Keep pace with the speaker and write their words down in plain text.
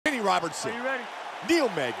Robertson. Are you ready? Neil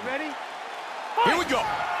Magny. Ready? Here we go.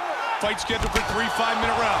 Fight scheduled for 3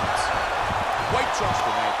 5-minute rounds. White trunks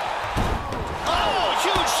for Magny. Oh,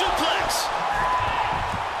 huge suplex.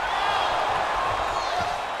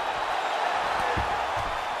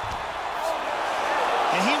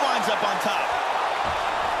 And he winds up on top.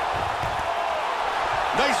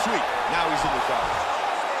 Nice sweep. Now he's in the guard.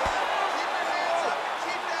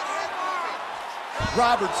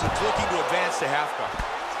 Robertson's looking to advance to half guard.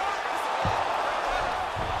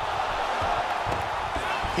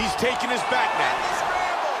 He's taking his back now.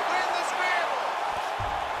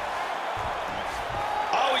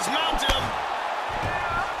 Oh, he's mounted him.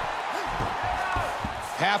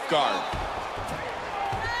 Half guard.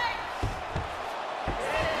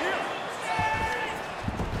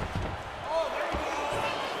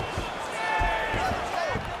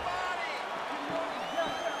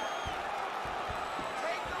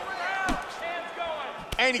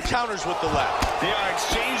 And he counters with the left. They are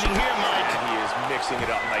exchanging here, Mike. And he is mixing it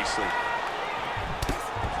up nicely.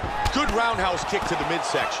 Good roundhouse kick to the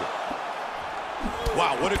midsection.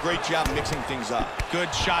 Wow, what a great job mixing things up.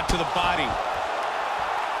 Good shot to the body.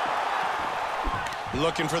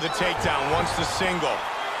 Looking for the takedown, wants the single.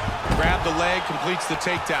 Grab the leg, completes the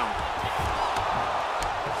takedown.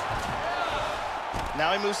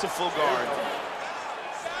 Now he moves to full guard.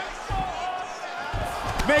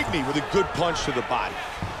 Magny with a good punch to the body.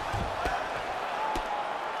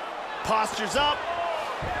 Postures up.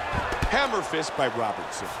 Hammer fist by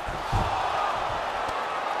Robertson.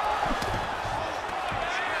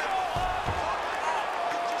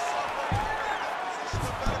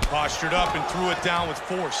 Postured up and threw it down with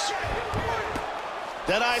force.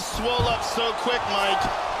 That eye swole up so quick, Mike.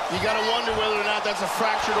 You gotta wonder whether or not that's a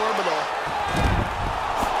fractured orbital.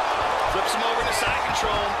 Flips him over into side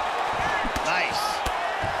control. Nice.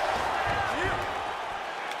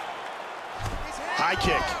 High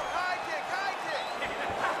kick.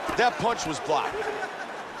 That punch was blocked.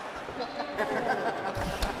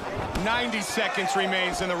 90 seconds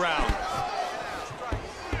remains in the round.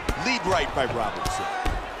 Lead right by Robertson.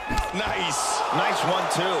 Nice. Nice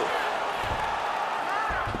 1-2.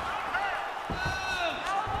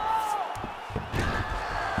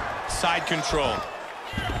 Side control.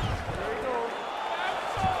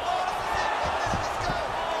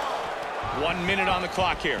 One minute on the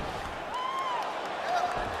clock here.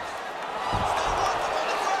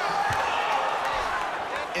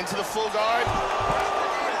 Into the full guard.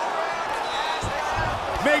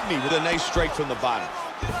 Magny with a nice strike from the bottom.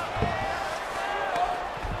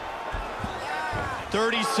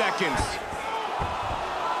 30 seconds.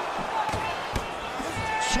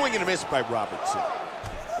 Swing and a miss by Robertson.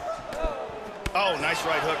 Oh, nice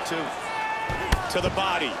right hook, too. To the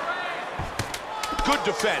body. Good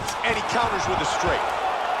defense, and he counters with a straight.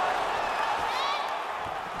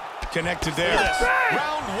 Connected there. Yes.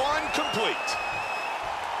 Round one complete.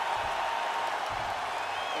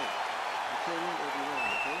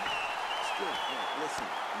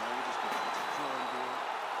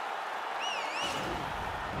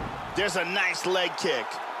 There's a nice leg kick.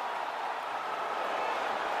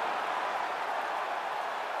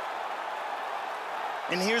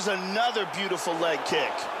 And here's another beautiful leg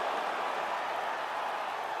kick.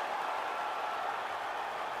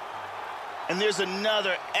 And there's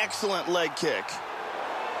another excellent leg kick.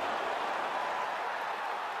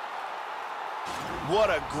 What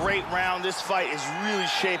a great round. This fight is really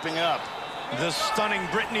shaping up. The stunning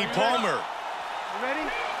Brittany Palmer. You ready?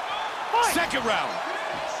 Second round.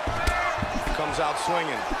 Comes out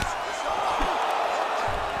swinging.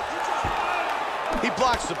 He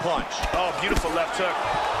blocks the punch. Oh, beautiful left hook.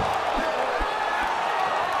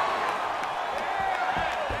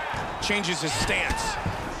 Changes his stance.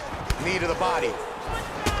 Knee to the body.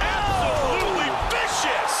 Absolutely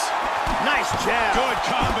vicious. Nice jab. Good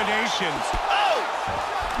combinations. Oh,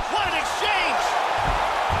 what an exchange.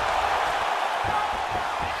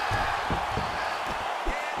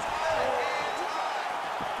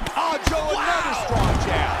 Oh, Joe, another strong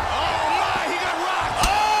jab. Oh, my, he got rocked.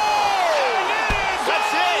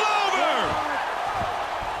 That's it.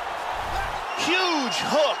 Huge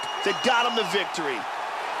hook that got him the victory.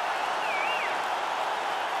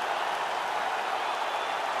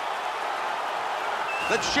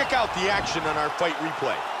 Let's check out the action on our fight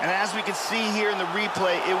replay. And as we can see here in the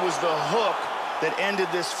replay, it was the hook that ended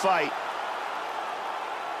this fight.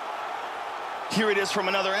 Here it is from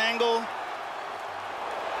another angle.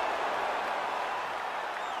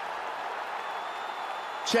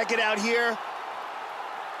 Check it out here.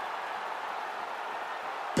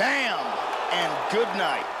 Bam! And good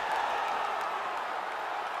night.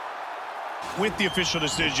 with the official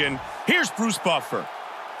decision. Here's Bruce Buffer.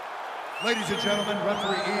 Ladies and gentlemen,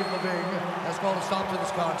 referee Ian Levine has called a stop to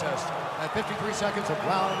this contest at 53 seconds of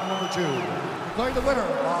round number 2. Declaring the winner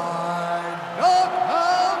by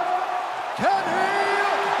knockout, Kenny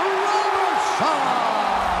Robertson!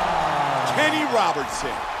 Kenny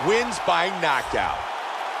Robertson wins by knockout.